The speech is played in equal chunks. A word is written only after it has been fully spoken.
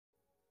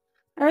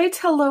All right,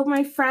 hello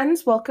my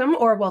friends,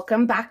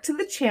 welcome back to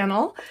the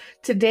channel.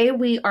 Today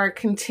we are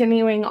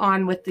continuing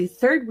on with the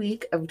third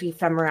week of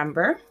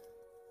Dephemerember.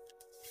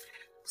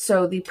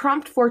 So the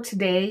prompt for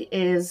today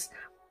is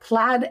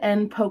Plaid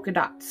and Polka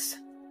Dots,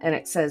 and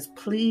it says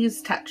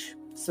please touch.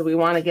 So we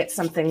want to get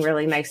something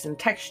really nice and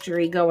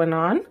textury going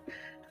on.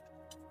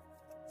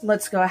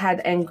 Let's go ahead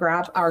and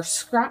grab our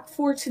scrap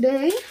for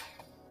today.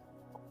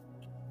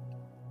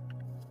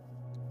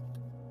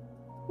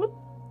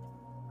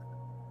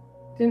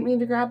 Didn't mean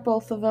to grab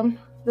both of them.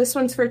 This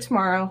one's for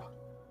tomorrow.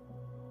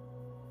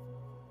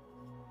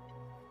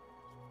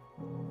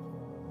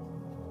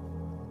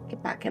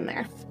 Get back in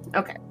there.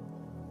 Okay.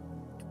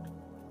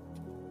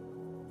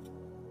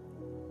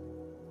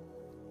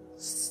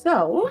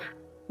 So,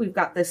 we've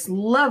got this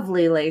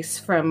lovely lace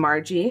from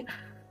Margie.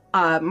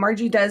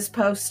 Margie does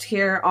post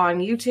here on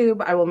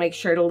YouTube. I will make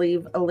sure to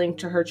leave a link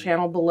to her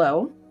channel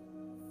below.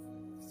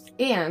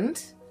 And,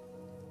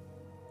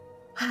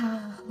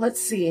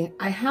 let's see,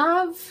 I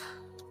have...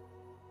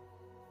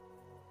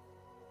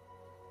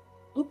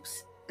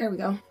 Oops, there we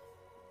go.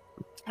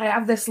 I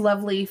have this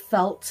lovely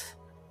felt,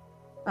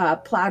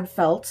 plaid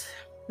felt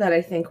that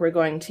I think we're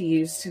going to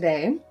use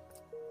today.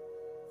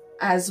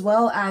 As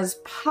well as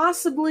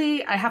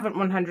possibly, I haven't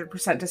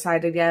 100%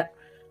 decided yet,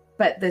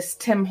 but this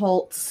Tim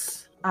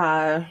Holtz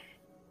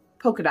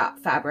polka dot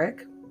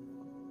fabric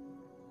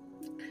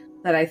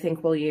that I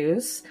think we'll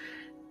use.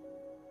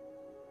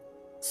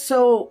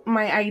 So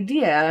my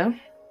idea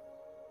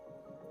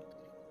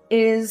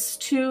is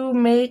to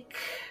make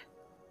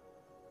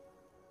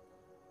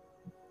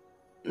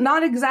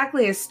not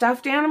exactly a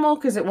stuffed animal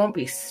because it won't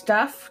be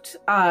stuffed,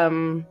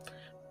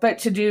 but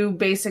to do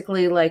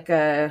basically like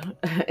an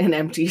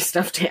empty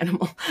stuffed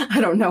animal.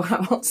 I don't know how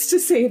else to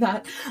say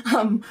that.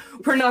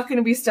 We're not going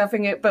to be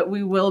stuffing it, but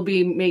we will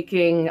be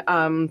making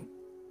a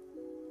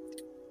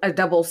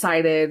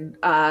double-sided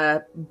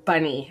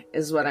bunny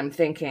is what I'm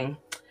thinking.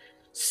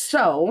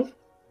 So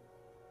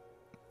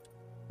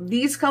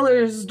these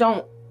colors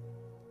don't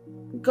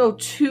go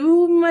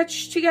too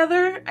much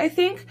together, I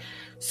think.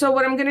 So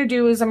what I'm going to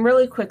do is I'm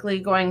really quickly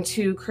going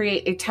to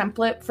create a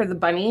template for the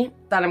bunny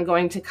that I'm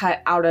going to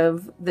cut out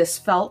of this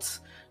felt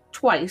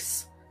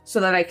twice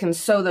so that I can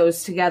sew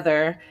those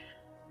together.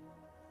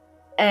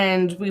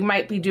 And we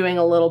might be doing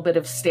a little bit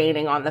of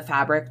staining on the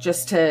fabric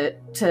just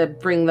to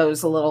bring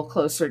those a little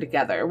closer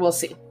together. We'll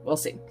see. We'll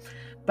see.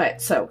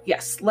 But so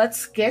yes,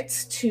 let's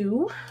get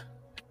to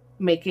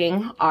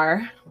making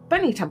our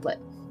bunny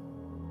template.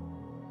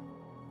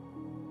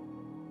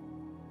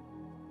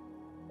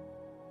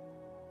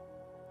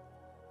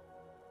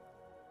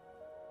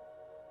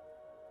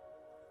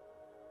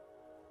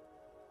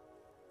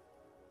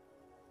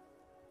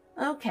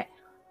 Okay,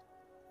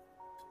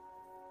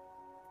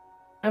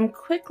 I'm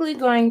quickly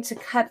going to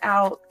cut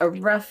out a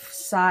rough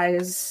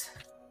size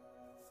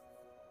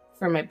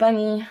for my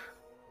bunny.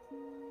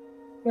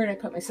 Where did I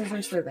put my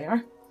scissors? There they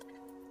are.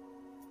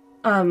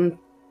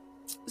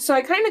 So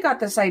I kind of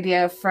got this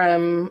idea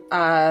from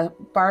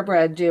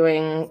Barbara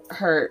doing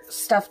her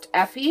stuffed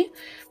Ephy,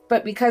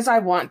 but because I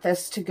want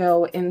this to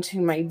go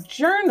into my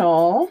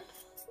journal,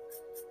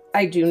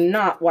 I do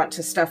not want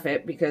to stuff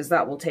it because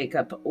that will take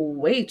up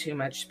way too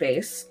much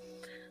space.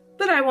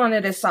 But I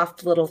wanted a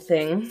soft little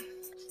thing.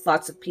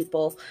 Lots of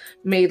people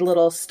made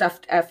little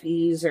stuffed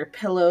Ephies or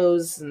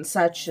pillows and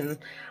such, and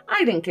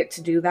I didn't get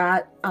to do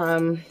that.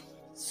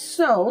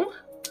 So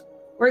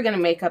we're going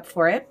to make up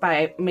for it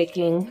by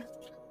making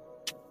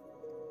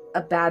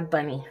a bad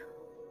bunny.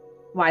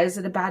 Why is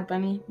it a bad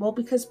bunny? Well,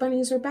 because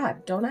bunnies are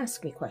bad. Don't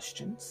ask me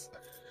questions.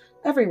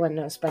 Everyone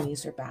knows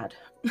bunnies are bad.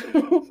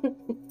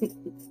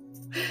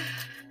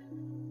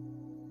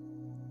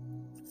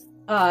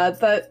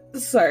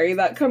 Sorry,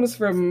 that comes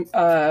from,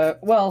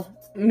 well,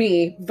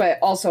 me, but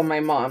also my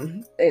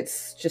mom.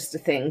 It's just a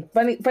thing.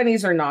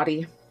 Bunnies are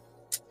naughty.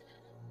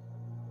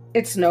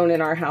 It's known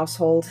in our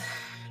household.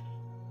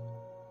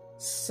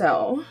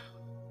 So,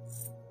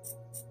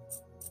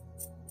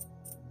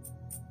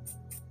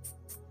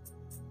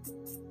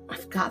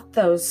 I've got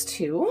those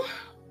two.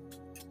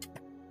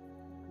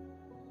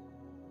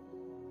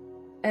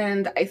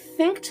 And I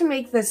think to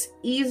make this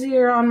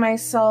easier on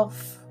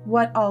myself,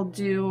 what I'll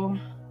do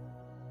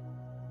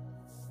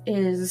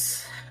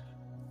is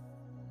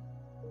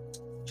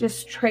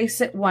just trace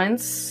it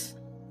once,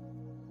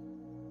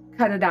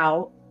 cut it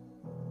out,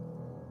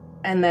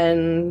 and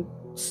then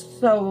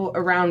sew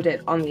around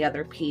it on the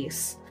other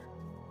piece.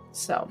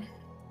 So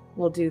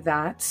we'll do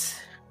that.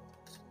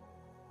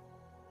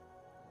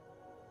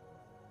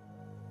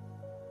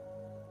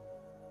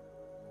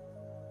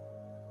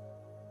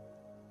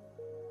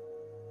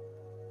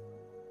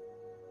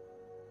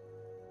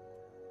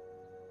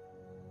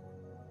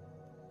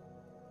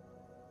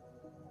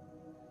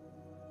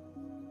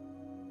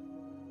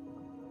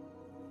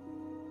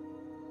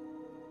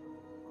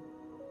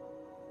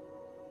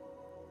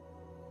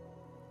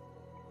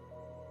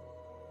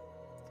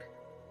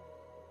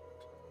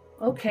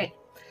 Okay,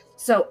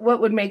 so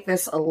what would make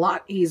this a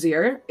lot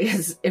easier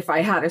is if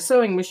I had a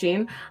sewing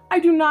machine. I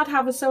do not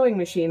have a sewing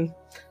machine.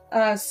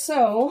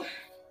 So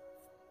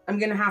I'm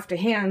gonna have to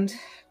hand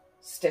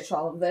stitch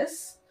all of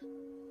this.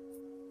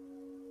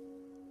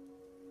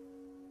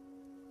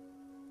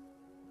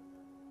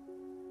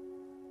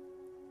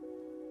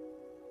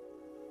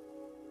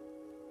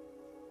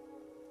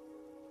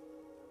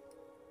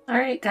 All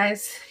right,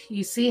 guys,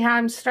 you see how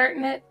I'm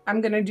starting it?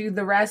 I'm gonna do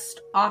the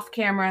rest off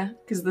camera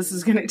because this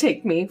is gonna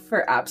take me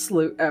for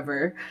absolute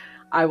ever.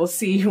 I will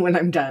see you when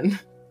I'm done.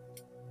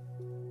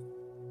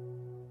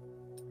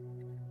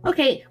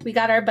 Okay, we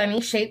got our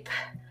bunny shape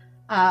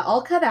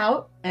all cut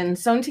out and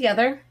sewn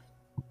together.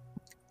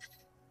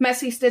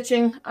 Messy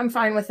stitching, I'm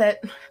fine with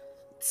it.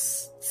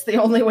 It's the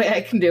only way I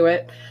can do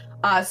it.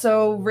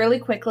 So really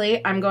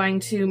quickly, I'm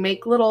going to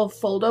make little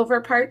fold over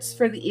parts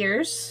for the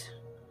ears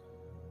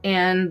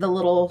and the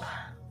little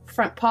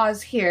front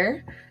paws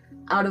here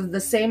out of the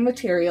same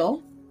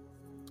material.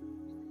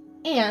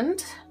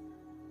 And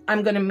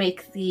I'm gonna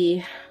make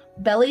the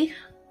belly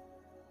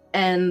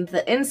and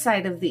the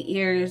inside of the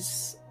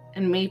ears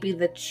and maybe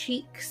the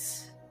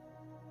cheeks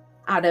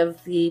out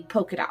of the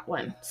polka dot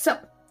one. So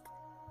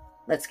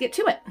let's get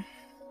to it.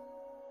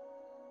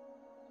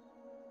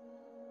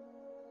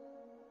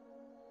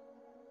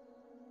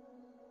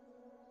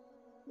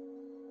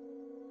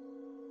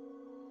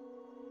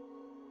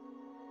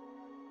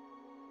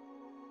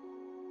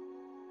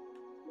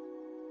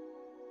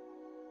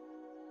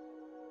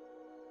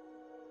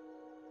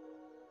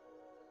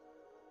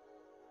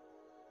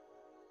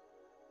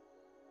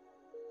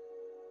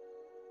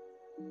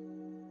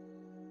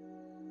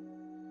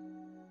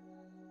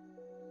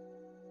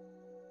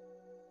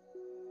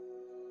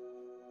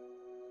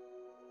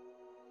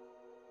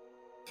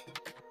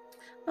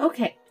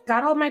 Okay,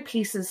 got all my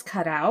pieces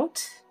cut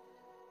out.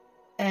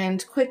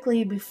 And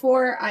quickly,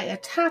 before I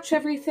attach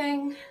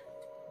everything,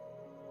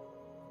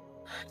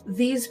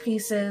 these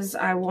pieces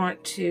I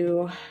want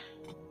to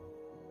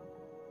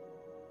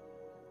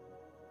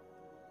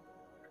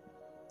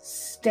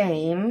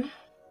stain.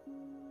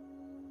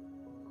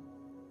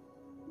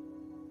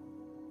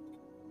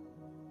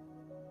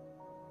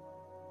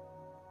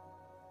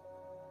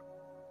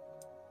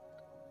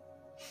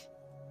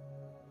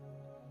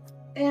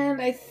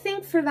 And I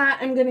think for that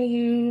I'm going to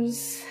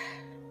use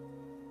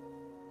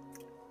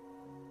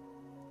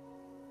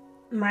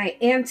my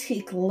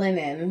antique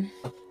linen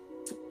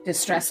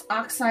distress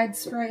oxide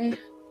spray.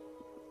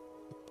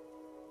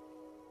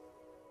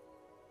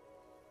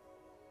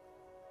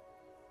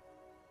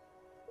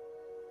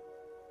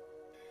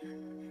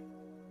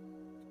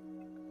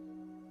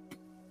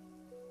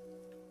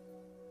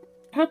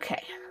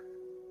 Okay,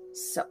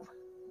 so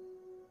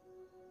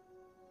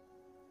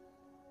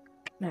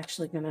I'm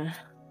actually gonna,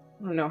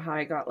 I don't know how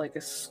I got like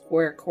a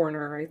square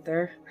corner right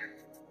there.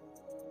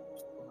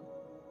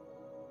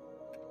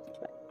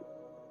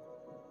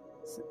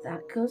 So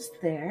that goes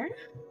there.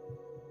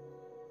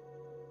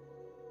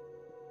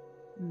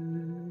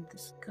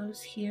 This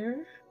goes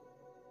here.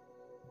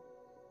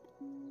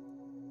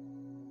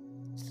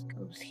 This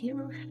goes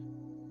here.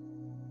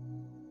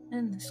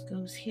 And this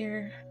goes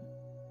here.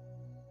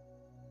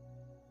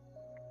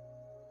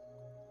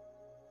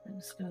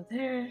 Those go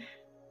there.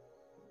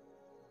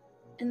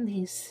 And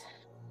these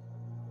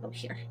go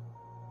here.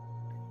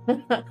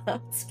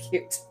 That's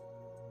cute.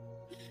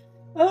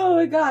 Oh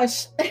my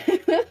gosh.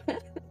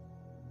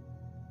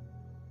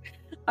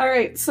 All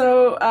right,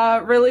 so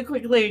really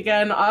quickly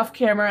again, off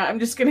camera, I'm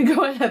just gonna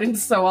go ahead and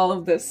sew all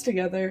of this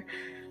together.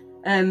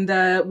 And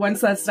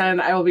once that's done,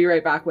 I will be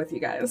right back with you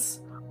guys.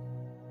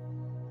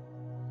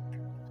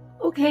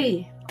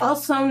 Okay, all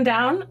sewn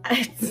down.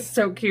 It's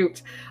so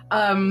cute.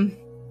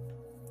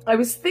 I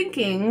was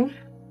thinking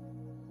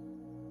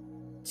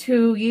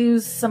to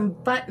use some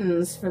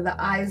buttons for the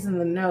eyes and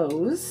the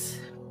nose.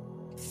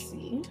 Let's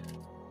see.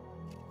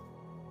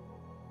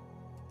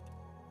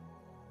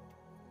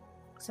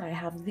 So I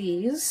have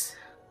these.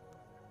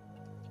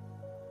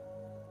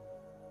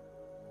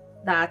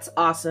 That's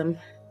awesome.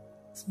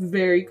 It's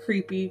very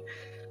creepy.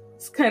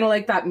 It's kind of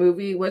like that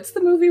movie. What's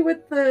the movie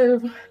with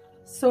the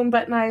sewn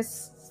button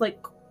eyes? It's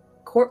like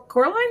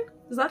Coraline?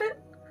 Is that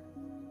it?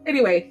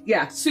 Anyway,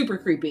 yeah, super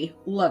creepy.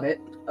 Love it.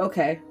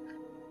 Okay.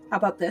 How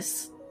about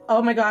this?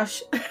 Oh my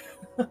gosh.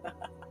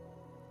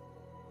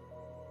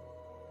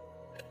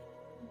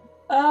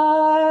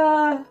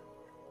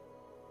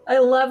 I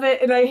love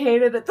it and I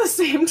hate it at the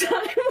same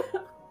time.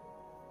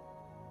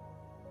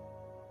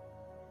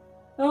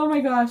 Oh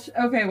my gosh.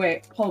 Okay,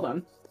 wait, hold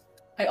on.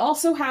 I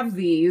also have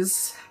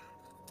these.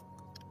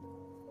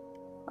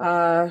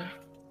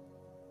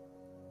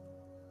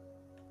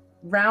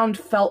 Round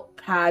felt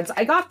pads.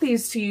 I got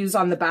these to use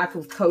on the back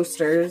of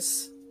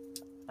coasters.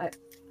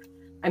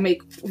 I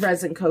make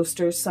resin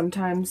coasters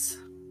sometimes.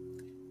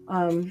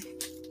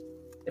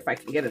 If I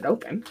can get it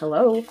open.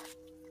 Hello?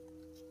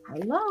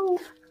 Hello?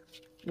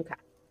 Okay.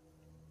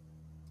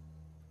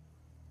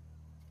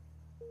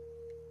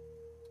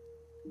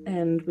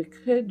 And we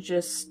could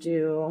just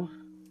do...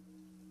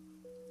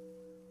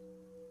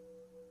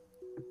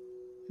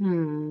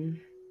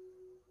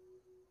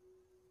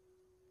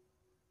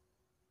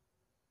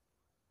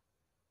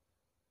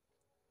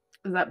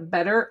 Is that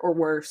better or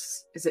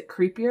worse? Is it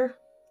creepier?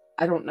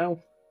 I don't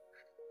know.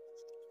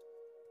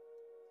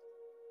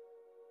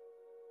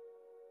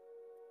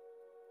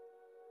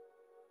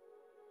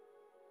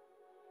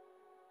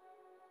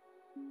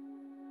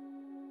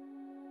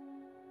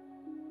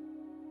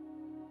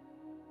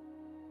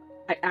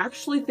 I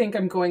actually think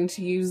I'm going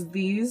to use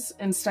these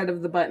instead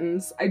of the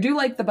buttons. I do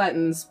like the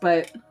buttons,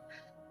 but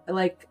I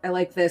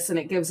like this, and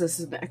it gives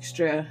us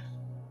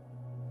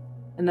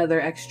another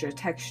extra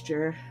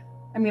texture.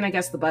 I mean, I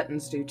guess the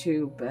buttons do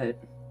too,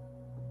 but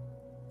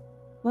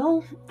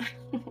well,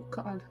 oh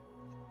God.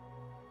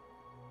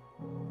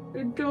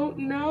 I don't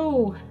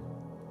know.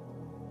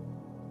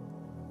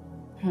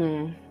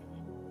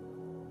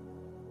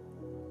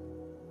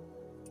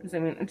 Because I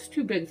mean, it's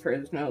too big for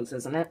his nose,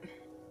 isn't it?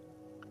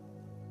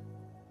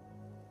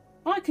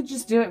 Well, I could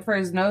just do it for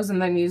his nose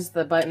and then use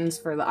the buttons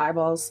for the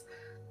eyeballs.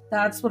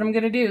 That's what I'm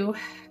gonna do.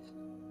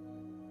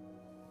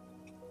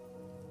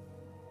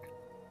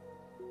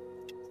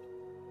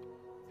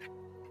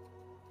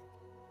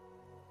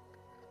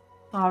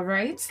 All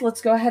right, so let's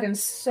go ahead and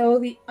sew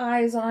the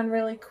eyes on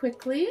really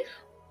quickly.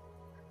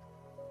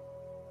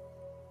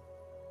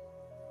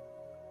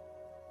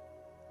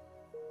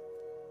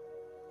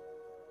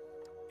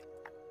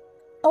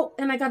 Oh,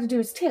 and I got to do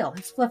his tail,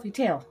 his fluffy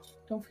tail.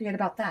 Don't forget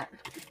about that.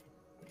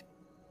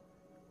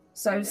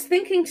 So I was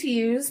thinking to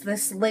use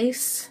this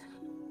lace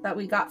that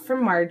we got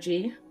from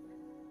Margie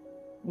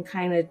and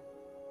kind of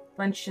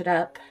bunch it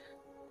up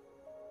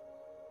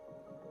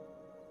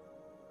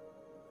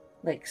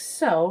like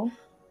so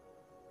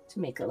to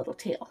make a little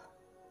tail.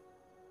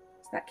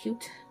 Is that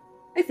cute?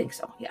 I think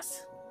so,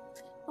 yes.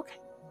 Okay.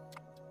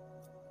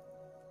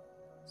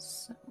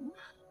 So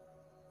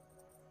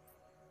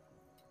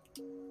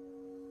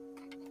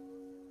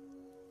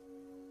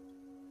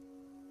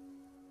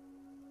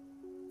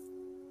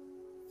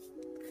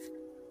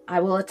I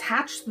will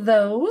attach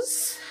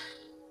those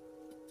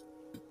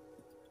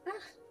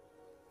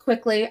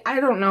quickly. I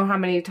don't know how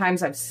many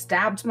times I've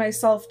stabbed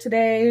myself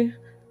today,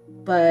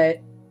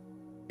 but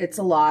it's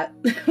a lot.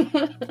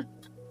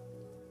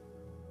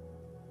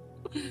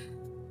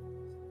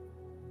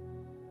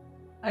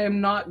 I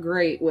am not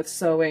great with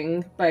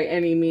sewing by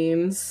any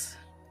means,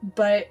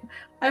 but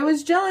I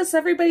was jealous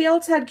everybody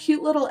else had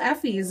cute little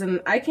Ephies, and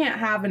I can't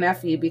have an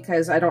Ephy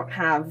because I don't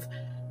have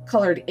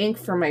colored ink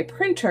for my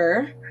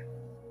printer.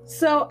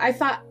 So I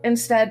thought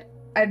instead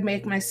I'd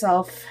make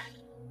myself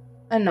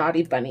a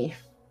naughty bunny.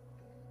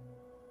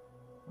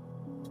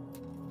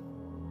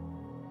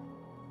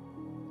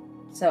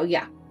 So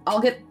yeah, I'll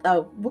get,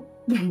 oh,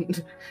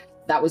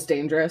 that was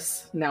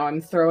dangerous. Now I'm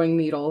throwing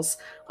needles.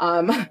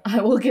 I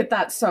will get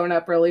that sewn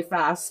up really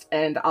fast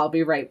and I'll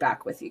be right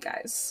back with you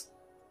guys.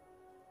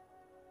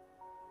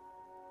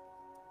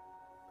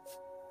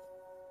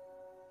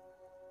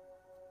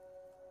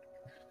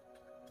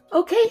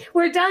 Okay,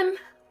 we're done.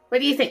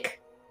 What do you think?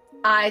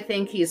 I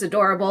think he's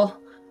adorable.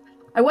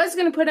 I was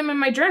going to put him in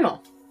my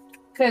journal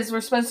because we're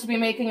supposed to be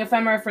making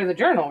ephemera for the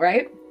journal,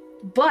 right?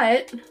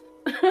 But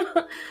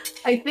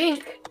I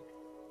think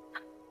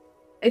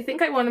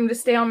I want him to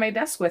stay on my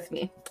desk with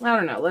me. I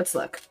don't know. Let's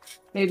look.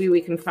 Maybe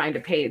we can find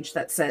a page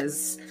that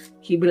says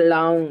he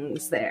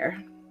belongs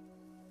there.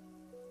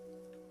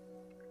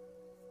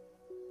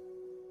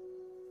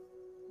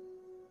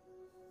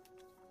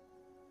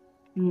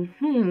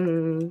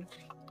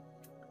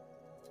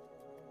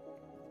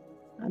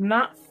 I'm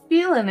not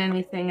feeling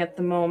anything at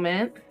the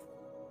moment.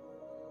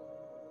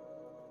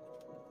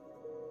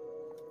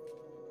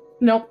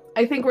 Nope,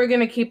 I think we're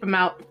gonna keep him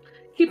out.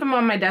 Keep him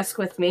on my desk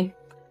with me.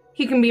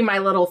 He can be my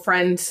little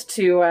friend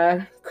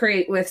to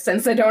create with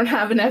since I don't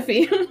have an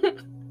Ephy.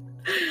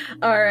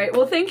 Alright,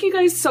 well thank you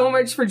guys so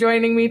much for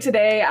joining me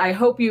today. I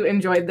hope you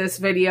enjoyed this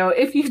video.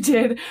 If you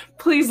did,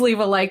 please leave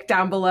a like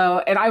down below,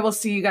 and I will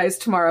see you guys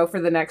tomorrow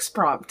for the next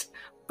prompt.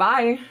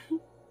 Bye!